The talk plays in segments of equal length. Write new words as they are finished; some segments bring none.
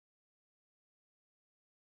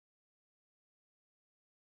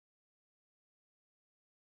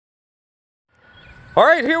All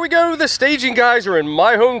right, here we go. The staging guys are in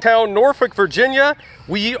my hometown, Norfolk, Virginia.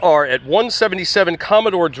 We are at 177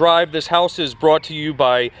 Commodore Drive. This house is brought to you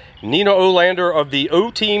by Nina Olander of the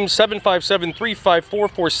O-Team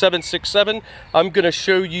 757-354-4767. I'm going to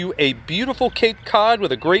show you a beautiful Cape Cod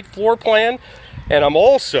with a great floor plan. And I'm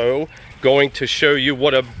also going to show you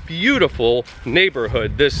what a beautiful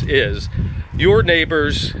neighborhood this is. Your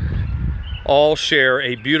neighbors all share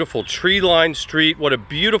a beautiful tree-lined street. What a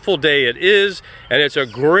beautiful day it is, and it's a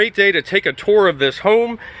great day to take a tour of this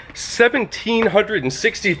home.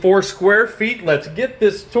 1,764 square feet. Let's get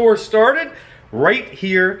this tour started right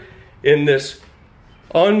here in this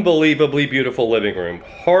unbelievably beautiful living room.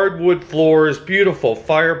 Hardwood floors, beautiful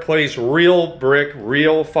fireplace, real brick,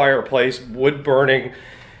 real fireplace, wood burning.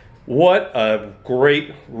 What a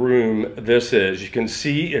great room this is. You can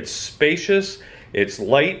see it's spacious. It's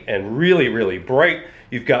light and really, really bright.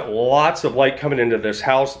 You've got lots of light coming into this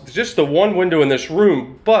house. It's just the one window in this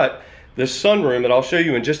room, but this sunroom that I'll show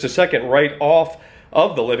you in just a second right off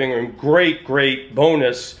of the living room, great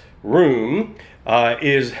bonus room,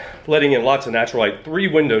 is letting in lots of natural light. 3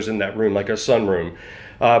 windows in that room like a sunroom.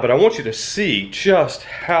 But I want you to see just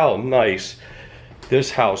how nice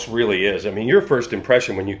this house really is. I mean, your first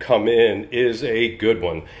impression when you come in is a good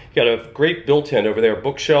one. You got a great built-in over there,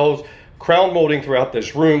 bookshelves, crown molding throughout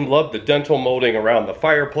this room. Love the dental molding around the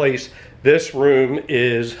fireplace. This room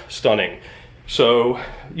is stunning. So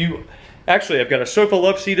I've got a sofa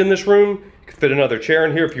love seat in this room. You could fit another chair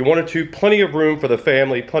in here if you wanted to. Plenty of room for the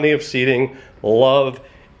family, plenty of seating. Love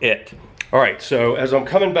it. All right, so as I'm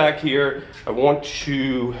coming back here, I want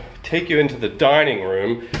to take you into the dining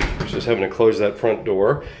room. Just having to close that front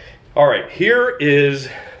door. All right, here is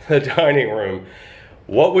the dining room.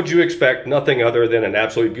 What would you expect? Nothing other than an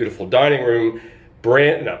absolutely beautiful dining room.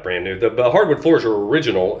 Not brand new. The hardwood floors are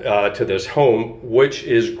original to this home, which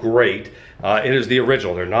is great. It is the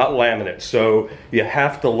original. They're not laminate, so you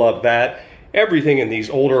have to love that. Everything in these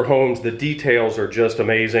older homes, the details are just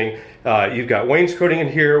amazing. You've got wainscoting in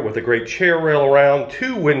here with a great chair rail around,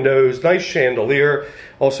 2 windows, nice chandelier.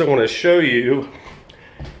 Also want to show you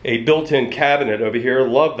a built-in cabinet over here.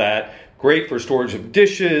 Love that. Great for storage of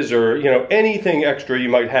dishes or anything extra you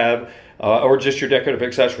might have, or just your decorative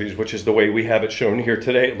accessories, which is the way we have it shown here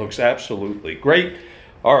today. It looks absolutely great.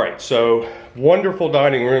 All right, so wonderful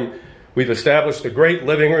dining room. We've established a great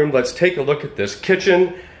living room. Let's take a look at this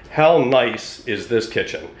kitchen. How nice is this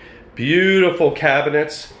kitchen? Beautiful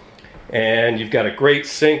cabinets, and you've got a great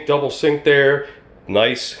sink, double sink there.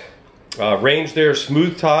 Nice range there,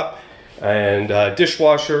 smooth top, and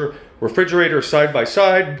dishwasher. Refrigerator side by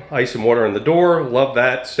side, ice and water in the door. Love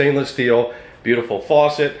that. Stainless steel, beautiful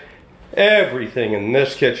faucet. Everything in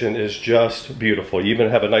this kitchen is just beautiful. You even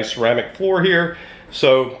have a nice ceramic floor here.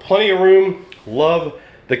 So plenty of room. Love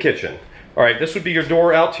the kitchen. All right, this would be your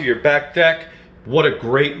door out to your back deck. What a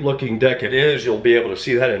great looking deck it is. You'll be able to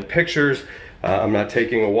see that in pictures. I'm not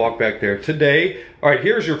taking a walk back there today. All right,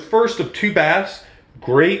 here's your first of 2 baths.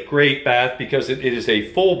 Great bath because it is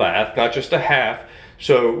a full bath, not just a half.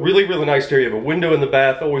 So really nice there. You have a window in the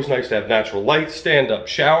bath. Always nice to have natural light. Stand-up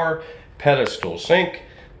shower, pedestal sink.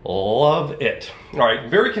 Love it. All right,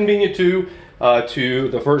 very convenient too to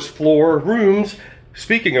the first floor rooms.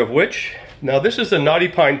 Speaking of which, now this is a knotty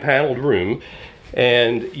pine paneled room,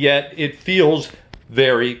 and yet it feels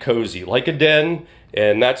very cozy, like a den.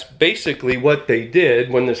 And that's basically what they did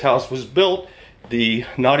when this house was built. The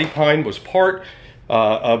knotty pine was part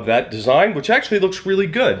of that design, which actually looks really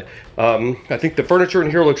good. I think the furniture in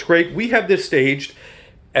here looks great. We have this staged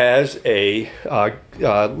as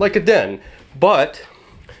like a den, but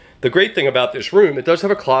the great thing about this room, it does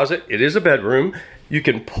have a closet. It is a bedroom. You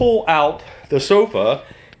can pull out the sofa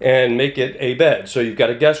and make it a bed. So you've got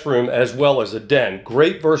a guest room as well as a den.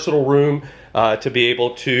 Great versatile room to be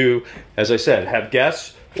able to, as I said, have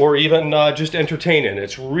guests or even just entertain in.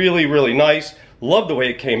 It's really nice. Love the way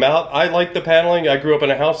it came out. I like the paneling. I grew up in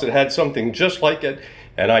a house that had something just like it,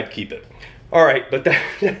 and I'd keep it. All right, but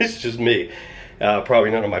that's just me. Probably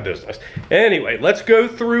none of my business. Anyway, let's go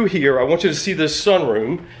through here. I want you to see this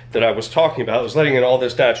sunroom that I was talking about. It was letting in all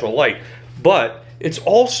this natural light, but it's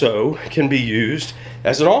also can be used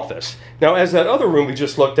as an office. Now, as that other room we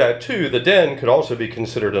just looked at too, the den could also be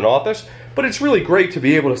considered an office, but it's really great to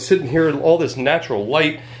be able to sit in here in all this natural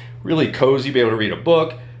light, really cozy, be able to read a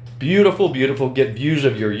book. Beautiful, get views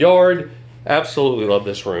of your yard. Absolutely love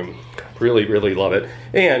this room. Really love it.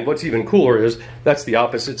 And what's even cooler is that's the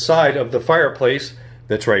opposite side of the fireplace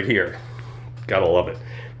that's right here. Gotta love it.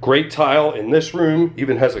 Great tile in this room.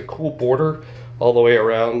 Even has a cool border all the way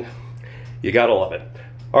around. You gotta love it.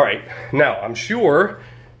 All right, now I'm sure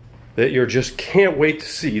that you just can't wait to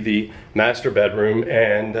see the master bedroom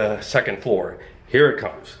and second floor. Here it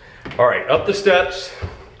comes. All right, up the steps,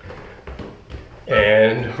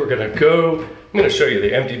 and we're gonna go. I'm gonna show you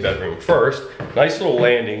the empty bedroom first. Nice little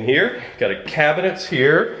landing here. Got a cabinets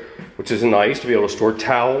here, which is nice to be able to store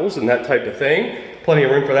towels and that type of thing. Plenty of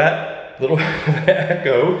room for that. Little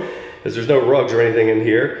echo, because there's no rugs or anything in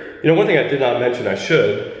here. You know, one thing I did not mention, I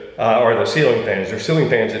should, are the ceiling fans. There's ceiling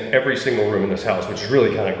fans in every single room in this house, which is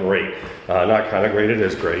really kind of great. Not kind of great, it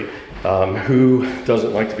is great. Who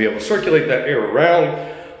doesn't like to be able to circulate that air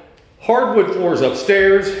around? Hardwood floors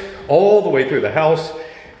upstairs, all the way through the house.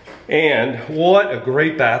 And what a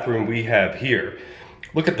great bathroom we have here.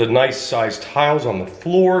 Look at the nice sized tiles on the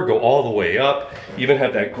floor, go all the way up. You even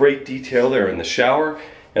have that great detail there in the shower.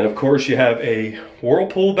 And of course you have a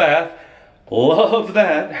whirlpool bath. Love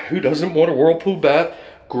that. Who doesn't want a whirlpool bath?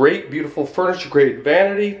 Great, beautiful furniture, great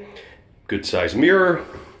vanity. Good sized mirror.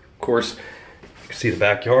 Of course, you can see the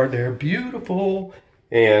backyard there, beautiful.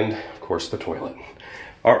 And of course the toilet.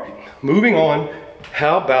 All right, moving on.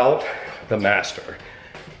 How about the master?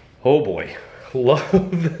 Oh boy,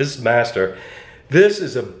 love this master. This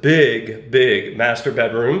is a big, big master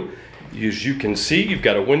bedroom. As you can see, you've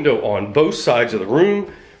got a window on both sides of the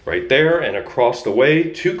room, right there and across the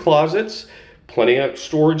way. 2 closets, plenty of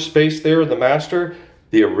storage space there in the master.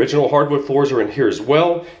 The original hardwood floors are in here as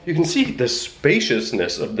well. You can see the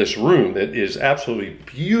spaciousness of this room that is absolutely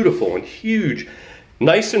beautiful and huge.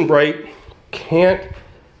 Nice and bright. Can't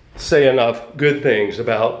say enough good things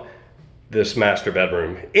about this master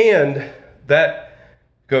bedroom. And that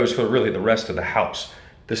goes for really the rest of the house.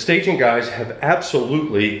 The staging guys have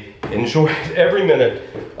absolutely enjoyed every minute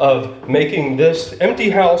of making this empty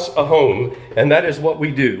house a home, and that is what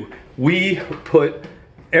we do. We put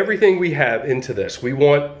everything we have into this. We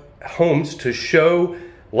want homes to show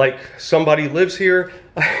like somebody lives here.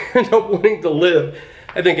 I end up wanting to live,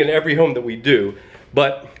 I think, in every home that we do.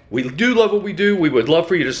 But we do love what we do. We would love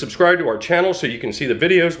for you to subscribe to our channel so you can see the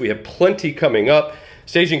videos. We have plenty coming up.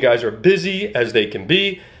 Staging guys are busy as they can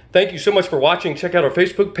be. Thank you so much for watching. Check out our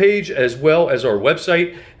Facebook page as well as our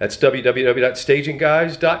website. That's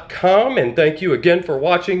www.stagingguys.com. And thank you again for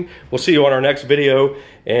watching. We'll see you on our next video,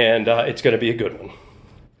 and it's going to be a good one.